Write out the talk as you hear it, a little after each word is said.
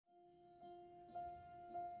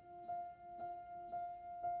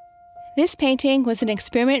This painting was an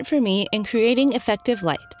experiment for me in creating effective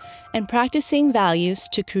light and practicing values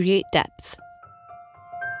to create depth.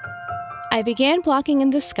 I began blocking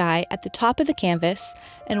in the sky at the top of the canvas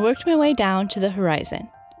and worked my way down to the horizon.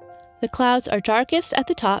 The clouds are darkest at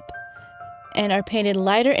the top and are painted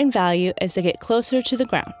lighter in value as they get closer to the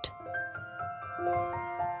ground.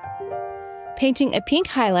 Painting a pink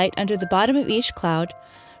highlight under the bottom of each cloud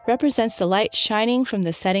represents the light shining from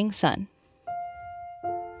the setting sun.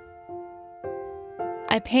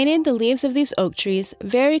 I painted the leaves of these oak trees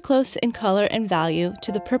very close in color and value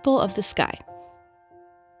to the purple of the sky.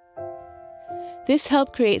 This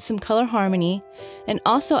helped create some color harmony and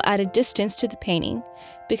also added distance to the painting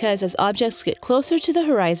because as objects get closer to the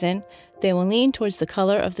horizon, they will lean towards the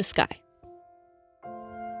color of the sky.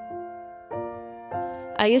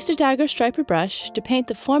 I used a dagger striper brush to paint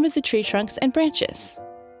the form of the tree trunks and branches.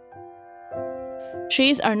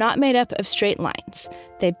 Trees are not made up of straight lines.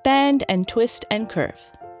 They bend and twist and curve.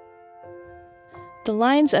 The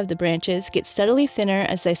lines of the branches get steadily thinner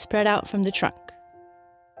as they spread out from the trunk.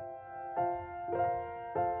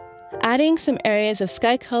 Adding some areas of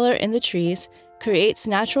sky color in the trees creates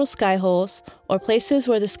natural sky holes or places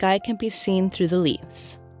where the sky can be seen through the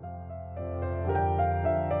leaves.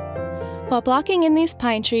 While blocking in these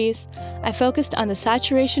pine trees, I focused on the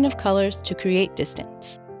saturation of colors to create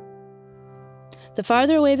distance. The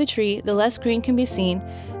farther away the tree, the less green can be seen,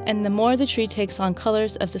 and the more the tree takes on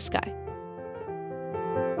colors of the sky.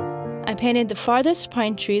 I painted the farthest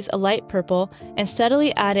pine trees a light purple and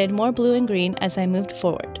steadily added more blue and green as I moved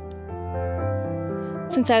forward.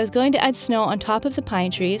 Since I was going to add snow on top of the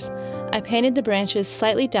pine trees, I painted the branches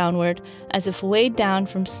slightly downward as if weighed down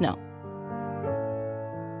from snow.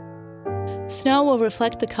 Snow will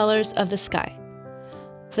reflect the colors of the sky.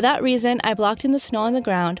 For that reason, I blocked in the snow on the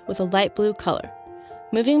ground with a light blue color,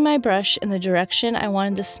 moving my brush in the direction I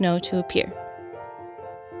wanted the snow to appear.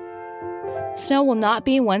 Snow will not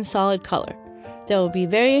be one solid color. There will be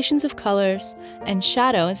variations of colors and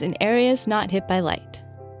shadows in areas not hit by light.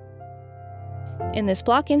 In this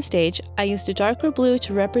block-in stage, I used a darker blue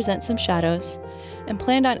to represent some shadows and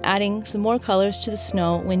planned on adding some more colors to the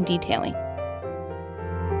snow when detailing.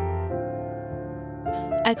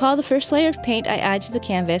 I call the first layer of paint I add to the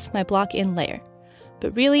canvas my block-in layer,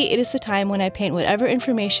 but really it is the time when I paint whatever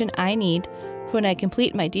information I need for when I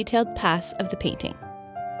complete my detailed pass of the painting.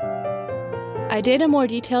 I did a more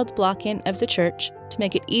detailed block-in of the church to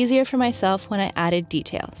make it easier for myself when I added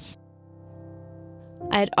details.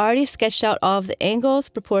 I had already sketched out all of the angles,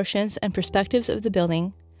 proportions, and perspectives of the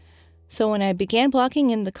building, so when I began blocking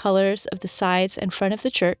in the colors of the sides and front of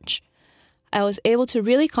the church, I was able to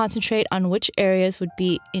really concentrate on which areas would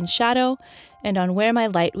be in shadow and on where my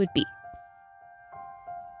light would be.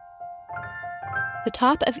 The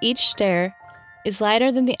top of each stair is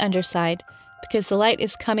lighter than the underside because the light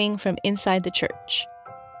is coming from inside the church.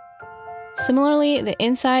 Similarly, the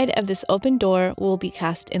inside of this open door will be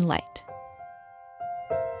cast in light.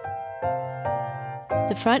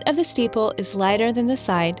 The front of the steeple is lighter than the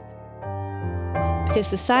side because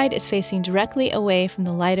the side is facing directly away from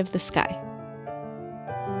the light of the sky.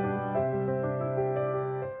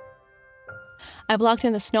 I blocked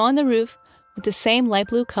in the snow on the roof with the same light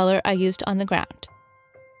blue color I used on the ground.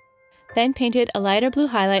 Then painted a lighter blue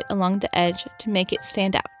highlight along the edge to make it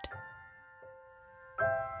stand out.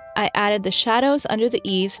 I added the shadows under the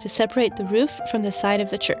eaves to separate the roof from the side of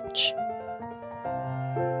the church.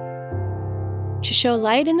 To show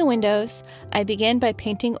light in the windows, I began by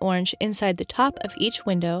painting orange inside the top of each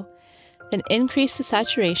window, then increased the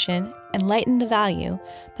saturation and lightened the value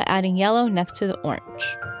by adding yellow next to the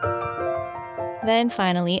orange. Then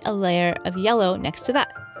finally, a layer of yellow next to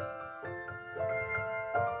that.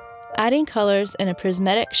 Adding colors in a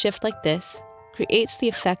prismatic shift like this creates the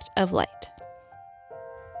effect of light.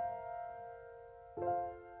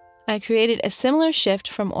 I created a similar shift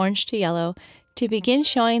from orange to yellow to begin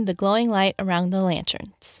showing the glowing light around the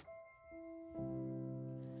lanterns.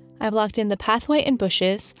 I blocked in the pathway and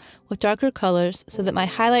bushes with darker colors so that my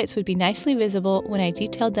highlights would be nicely visible when I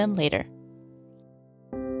detailed them later.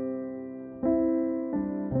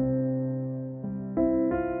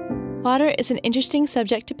 Water is an interesting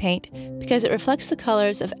subject to paint because it reflects the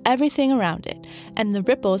colors of everything around it, and the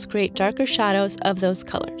ripples create darker shadows of those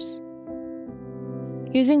colors.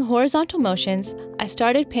 Using horizontal motions, I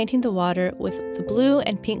started painting the water with the blue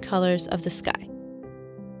and pink colors of the sky.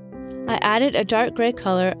 I added a dark gray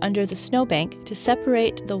color under the snowbank to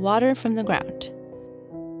separate the water from the ground.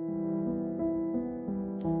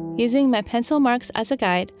 Using my pencil marks as a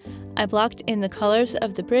guide, I blocked in the colors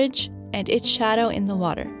of the bridge and its shadow in the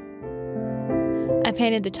water. I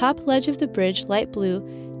painted the top ledge of the bridge light blue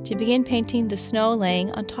to begin painting the snow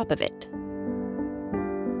laying on top of it.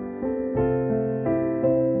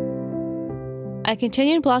 I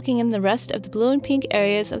continued blocking in the rest of the blue and pink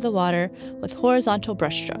areas of the water with horizontal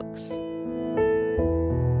brushstrokes.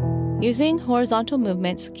 Using horizontal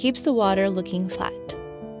movements keeps the water looking flat.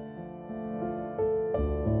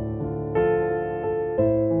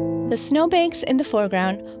 The snowbanks in the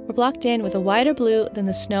foreground were blocked in with a wider blue than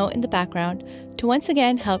the snow in the background to once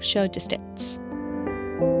again help show distance.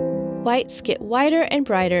 Whites get wider and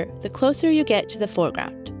brighter the closer you get to the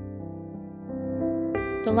foreground.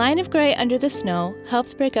 The line of gray under the snow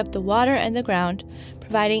helps break up the water and the ground,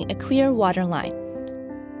 providing a clear water line.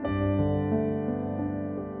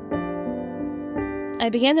 I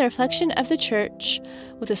began the reflection of the church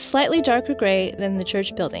with a slightly darker gray than the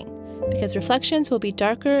church building, because reflections will be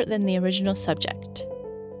darker than the original subject.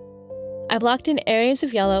 I blocked in areas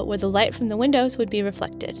of yellow where the light from the windows would be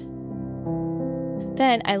reflected.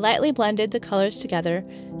 Then I lightly blended the colors together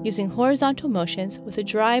using horizontal motions with a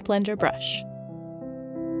dry blender brush.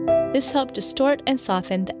 This helped distort and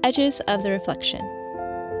soften the edges of the reflection.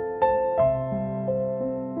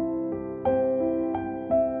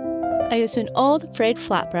 I used an old frayed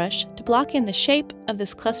flat brush to block in the shape of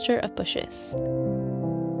this cluster of bushes.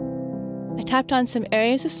 I tapped on some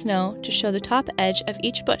areas of snow to show the top edge of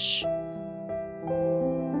each bush.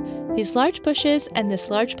 These large bushes and this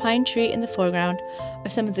large pine tree in the foreground are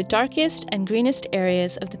some of the darkest and greenest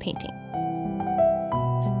areas of the painting.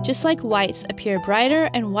 Just like whites appear brighter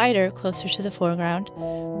and whiter closer to the foreground,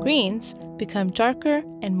 greens become darker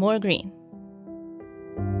and more green.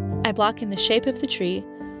 I block in the shape of the tree,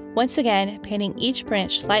 once again painting each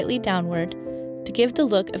branch slightly downward to give the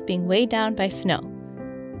look of being weighed down by snow.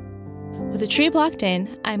 With the tree blocked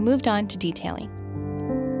in, I moved on to detailing.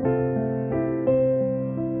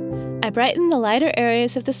 I brightened the lighter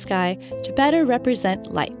areas of the sky to better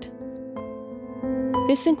represent light.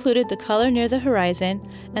 This included the color near the horizon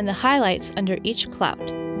and the highlights under each cloud.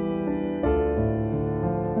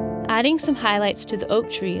 Adding some highlights to the oak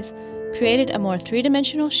trees created a more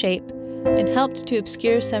three-dimensional shape and helped to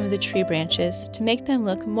obscure some of the tree branches to make them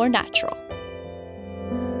look more natural.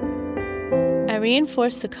 I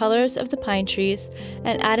reinforced the colors of the pine trees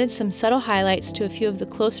and added some subtle highlights to a few of the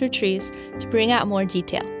closer trees to bring out more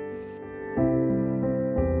detail.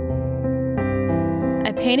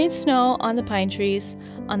 I painted snow on the pine trees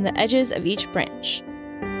on the edges of each branch,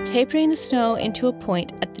 tapering the snow into a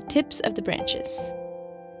point at the tips of the branches.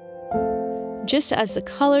 Just as the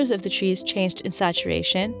colors of the trees changed in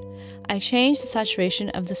saturation, I changed the saturation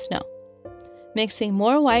of the snow, mixing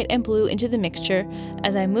more white and blue into the mixture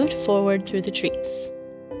as I moved forward through the trees.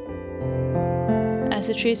 As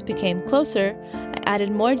the trees became closer, I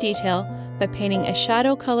added more detail by painting a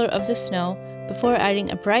shadow color of the snow before adding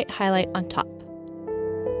a bright highlight on top.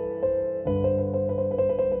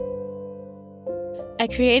 I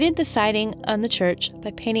created the siding on the church by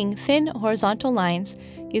painting thin horizontal lines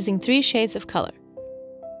using 3 shades of color.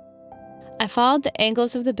 I followed the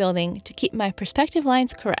angles of the building to keep my perspective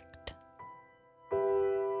lines correct.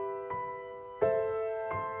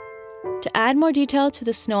 To add more detail to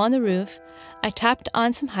the snow on the roof, I tapped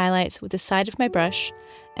on some highlights with the side of my brush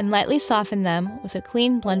and lightly softened them with a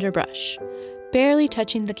clean blender brush, barely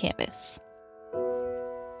touching the canvas.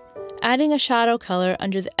 Adding a shadow color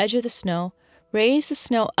under the edge of the snow raised the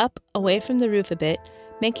snow up away from the roof a bit,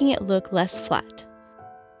 making it look less flat.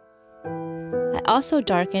 I also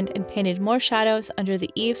darkened and painted more shadows under the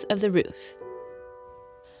eaves of the roof.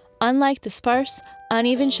 Unlike the sparse,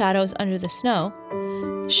 uneven shadows under the snow,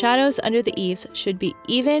 the shadows under the eaves should be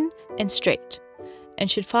even and straight, and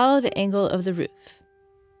should follow the angle of the roof.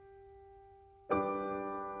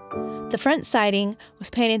 The front siding was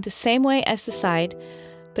painted the same way as the side,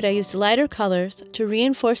 but I used lighter colors to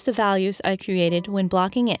reinforce the values I created when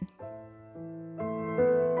blocking in.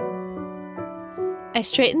 I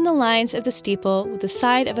straightened the lines of the steeple with the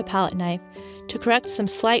side of a palette knife to correct some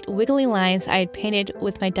slight wiggly lines I had painted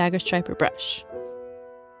with my dagger striper brush.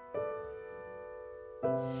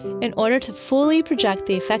 In order to fully project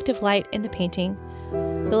the effective light in the painting,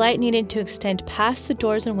 the light needed to extend past the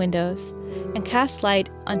doors and windows and cast light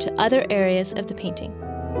onto other areas of the painting.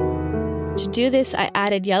 To do this, I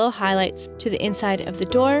added yellow highlights to the inside of the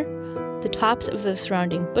door, the tops of the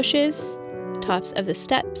surrounding bushes, tops of the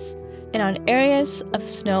steps, and on areas of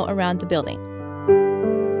snow around the building.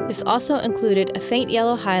 This also included a faint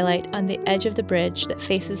yellow highlight on the edge of the bridge that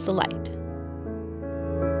faces the light.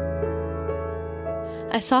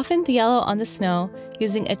 I softened the yellow on the snow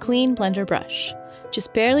using a clean blender brush,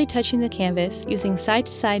 just barely touching the canvas using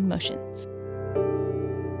side-to-side motions.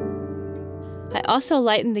 I also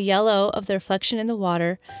lightened the yellow of the reflection in the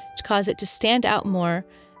water to cause it to stand out more,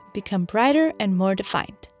 become brighter and more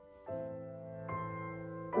defined.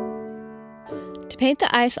 To paint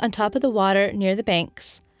the ice on top of the water near the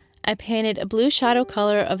banks, I painted a blue shadow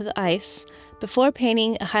color of the ice before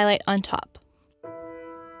painting a highlight on top.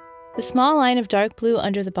 The small line of dark blue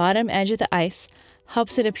under the bottom edge of the ice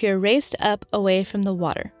helps it appear raised up away from the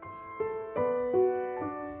water.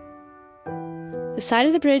 The side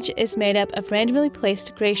of the bridge is made up of randomly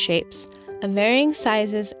placed gray shapes of varying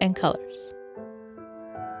sizes and colors.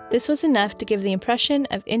 This was enough to give the impression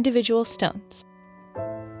of individual stones.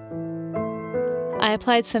 I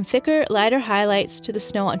applied some thicker, lighter highlights to the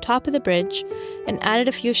snow on top of the bridge and added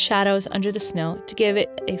a few shadows under the snow to give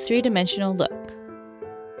it a three-dimensional look.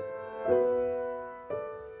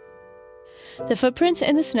 The footprints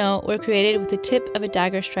in the snow were created with the tip of a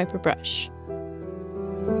dagger striper brush.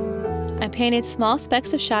 I painted small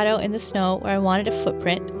specks of shadow in the snow where I wanted a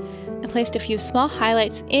footprint and placed a few small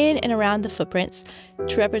highlights in and around the footprints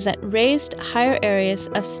to represent raised, higher areas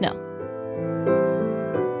of snow.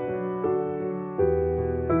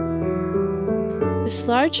 This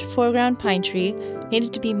large foreground pine tree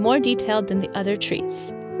needed to be more detailed than the other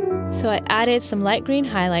trees, so I added some light green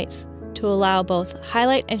highlights to allow both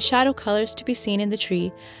highlight and shadow colors to be seen in the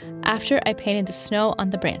tree after I painted the snow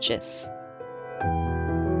on the branches.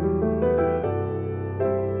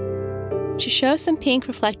 To show some pink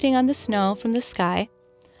reflecting on the snow from the sky,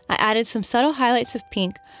 I added some subtle highlights of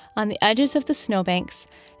pink on the edges of the snowbanks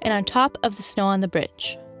and on top of the snow on the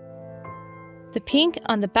bridge. The pink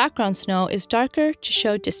on the background snow is darker to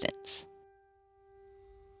show distance.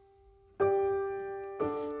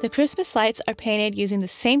 The Christmas lights are painted using the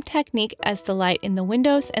same technique as the light in the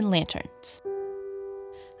windows and lanterns.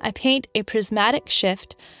 I paint a prismatic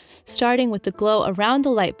shift, starting with the glow around the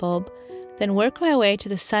light bulb, then work my way to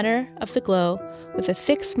the center of the glow with a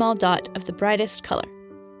thick small dot of the brightest color.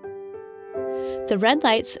 The red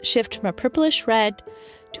lights shift from a purplish red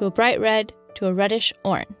to a bright red to a reddish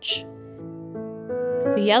orange.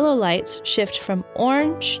 The yellow lights shift from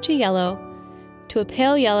orange to yellow to a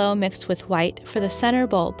pale yellow mixed with white for the center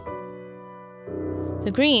bulb.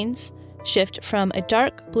 The greens shift from a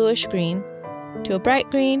dark bluish green to a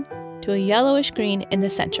bright green to a yellowish green in the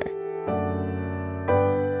center.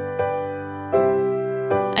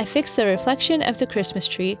 I fix the reflection of the Christmas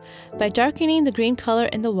tree by darkening the green color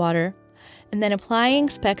in the water and then applying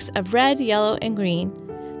specks of red, yellow, and green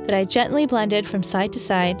that I gently blended from side to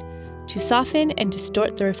side to soften and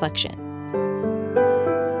distort the reflection.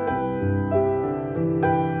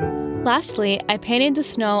 Lastly, I painted the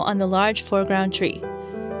snow on the large foreground tree,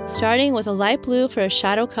 starting with a light blue for a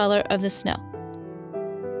shadow color of the snow.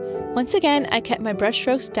 Once again, I kept my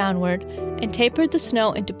brushstrokes downward and tapered the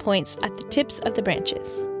snow into points at the tips of the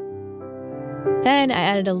branches. Then I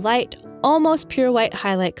added a light, almost pure white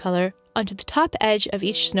highlight color onto the top edge of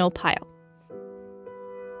each snow pile.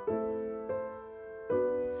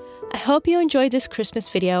 I hope you enjoyed this Christmas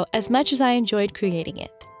video as much as I enjoyed creating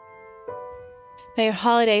it. May your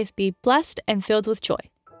holidays be blessed and filled with joy.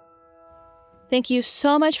 Thank you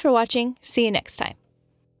so much for watching. See you next time.